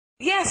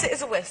Yes, it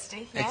is a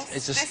Westie, yes.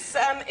 This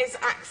is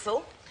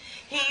Axel.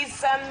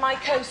 He's my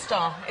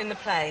co-star in the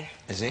play.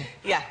 Is he?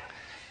 Yeah.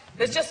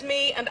 There's just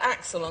me and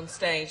Axel on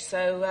stage,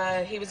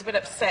 so he was a bit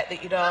upset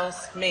that you'd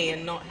asked me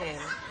and not him.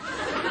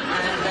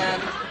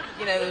 And,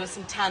 you know, there were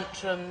some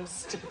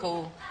tantrums,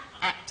 typical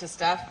actor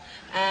stuff,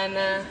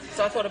 and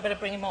so I thought I'd better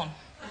bring him on.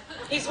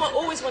 He's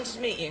always wanted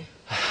to meet you.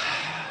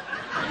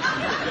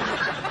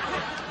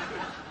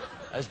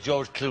 Has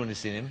George Clooney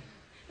seen him?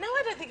 No,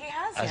 I don't think he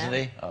has Hasn't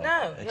yet. he? Oh.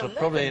 No, It'll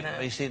probably,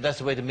 you see, that's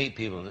the way to meet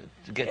people,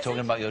 to get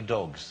talking about your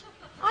dogs.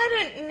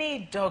 I don't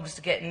need dogs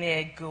to get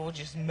near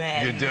gorgeous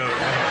men. You do.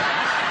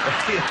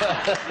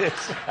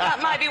 That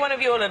might be one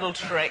of your little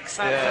tricks.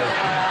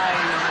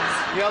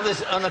 That's You have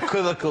this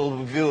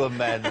unequivocal view of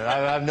men, and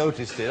I've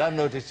noticed it. I've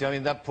noticed it. I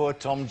mean, that poor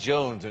Tom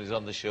Jones, when he was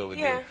on the show with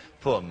you.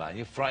 Poor man,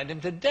 you frightened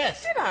him to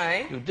death. Did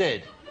I? You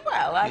did.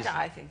 Well,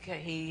 I think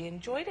he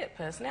enjoyed it,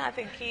 personally. I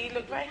think he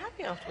looked very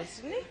happy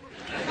afterwards, didn't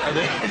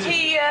he?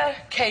 He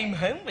came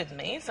home with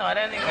me, so I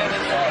don't think there was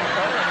any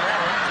problem there.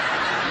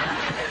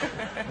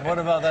 What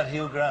about that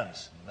Hugh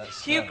Grant?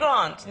 Hugh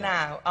Grant,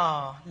 now.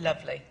 Ah,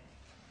 lovely.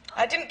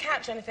 I didn't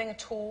catch anything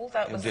at all.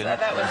 That was good. So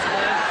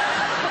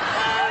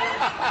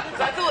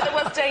I thought there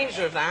was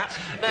danger of that.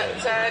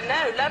 But,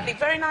 no, lovely.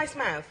 Very nice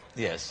mouth.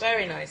 Yes.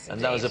 Very nice indeed.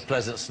 And that was a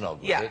pleasant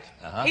snog, was it?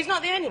 He's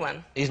not the only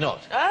one. He's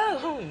not?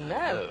 Oh,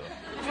 no.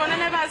 Do you want to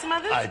know about some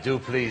others? I do,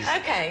 please.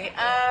 OK,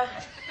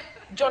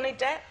 Johnny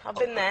Depp. I've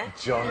been there.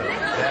 Johnny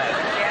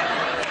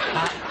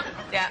Depp?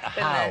 Yeah,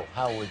 been there.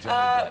 How would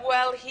Johnny Depp?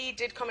 Well, he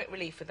did comic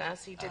relief with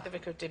us. He did The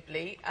Vicar of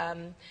Dibley.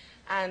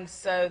 And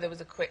so there was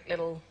a quick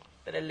little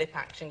bit of lip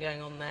action going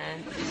on there.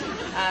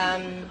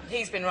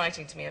 He's been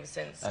writing to me ever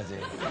since. Has he?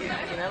 You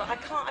know, I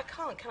can't,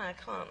 can I? I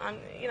can't. I'm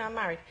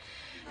married.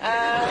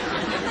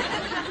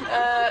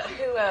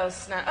 Who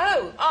else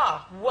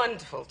now?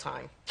 Wonderful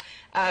time.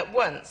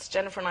 Once,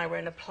 Jennifer and I were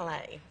in a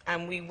play,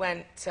 and we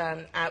went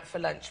out for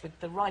lunch with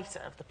the writer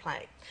of the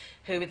play,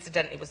 who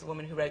incidentally was the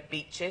woman who wrote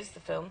Beaches,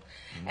 the film.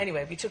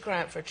 Anyway, we took her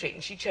out for a treat,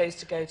 and she chose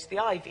to go to the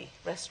Ivy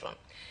restaurant.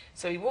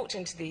 So we walked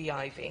into the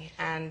Ivy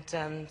and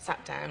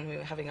sat down. We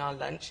were having our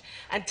lunch,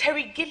 and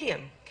Terry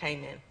Gilliam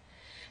came in.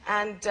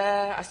 And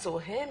I saw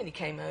him, and he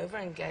came over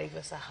and gave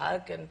us a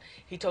hug, and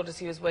he told us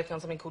he was working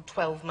on something called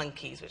 12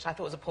 Monkeys, which I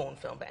thought was a porn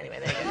film, but anyway,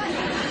 there you go.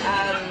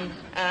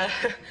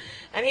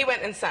 And he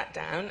went and sat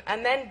down,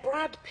 and then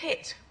Brad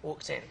Pitt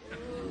walked in.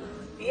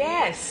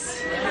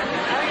 Yes.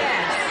 Oh,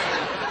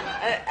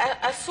 yes.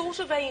 A sort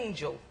of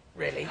angel,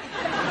 really.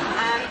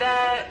 And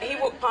he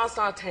walked past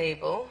our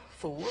table,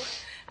 fool,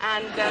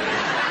 and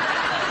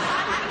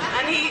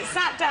he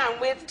sat down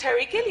with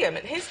Terry Gilliam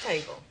at his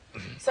table.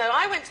 So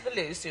I went to the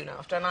loo soon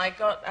after, and I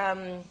got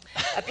a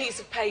piece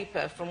of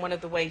paper from one of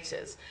the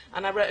waiters,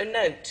 and I wrote a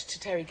note to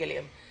Terry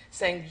Gilliam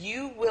saying,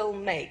 "You will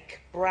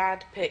make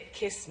Brad Pitt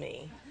kiss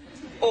me,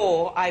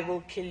 or I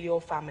will kill your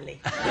family."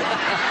 And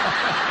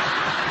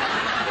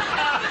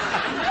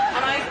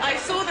I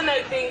saw the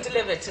note being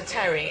delivered to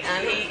Terry,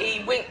 and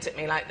he winked at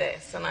me like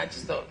this, and I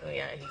just thought, oh,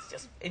 yeah, he's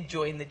just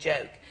enjoying the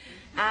joke.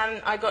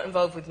 And I got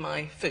involved with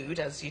my food,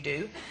 as you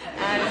do,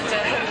 and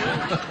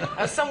I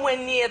was somewhere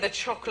near the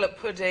chocolate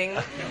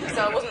pudding,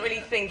 so I wasn't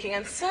really thinking,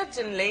 and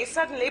suddenly,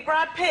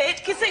 Brad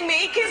Pitt kissing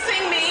me,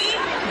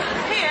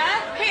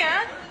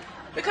 here,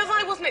 because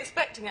I wasn't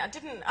expecting it.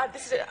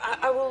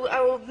 I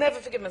will never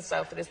forgive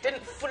myself for this.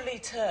 Didn't fully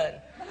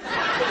turn.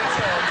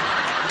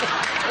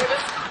 It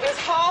was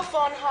half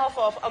on, half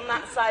off on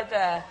that side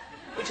there,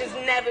 which has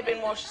never been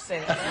washed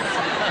since.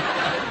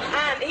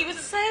 And he was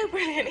so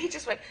brilliant. He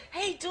just went,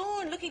 "Hey,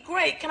 Dawn, looking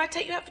great. Can I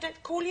take you out for dinner?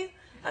 Call you?"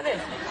 Like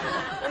this.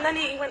 And then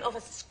he went off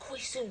and said, "Call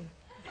you soon."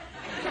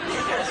 It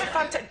was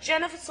fantastic.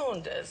 Jennifer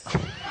Saunders,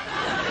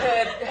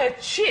 her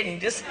chin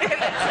just hit the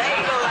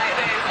table like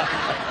this.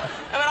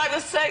 I mean, I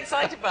was so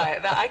excited by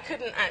it that I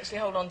couldn't actually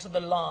hold on to the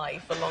lie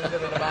for longer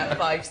than about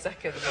 5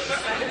 seconds. It was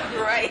so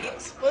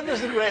great. What does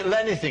the great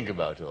Lenny think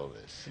about all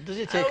this? Does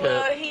he take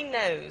he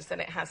knows that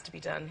it has to be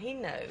done. He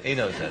knows. He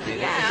knows that.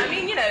 Yeah, I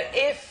mean, you know,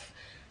 if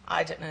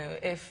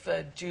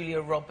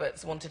Julia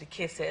Roberts wanted to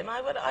kiss him,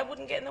 I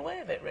wouldn't get in the way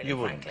of it, really,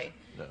 frankly.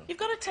 No. You've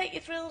got to take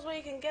your thrills where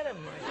you can get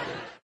them, right?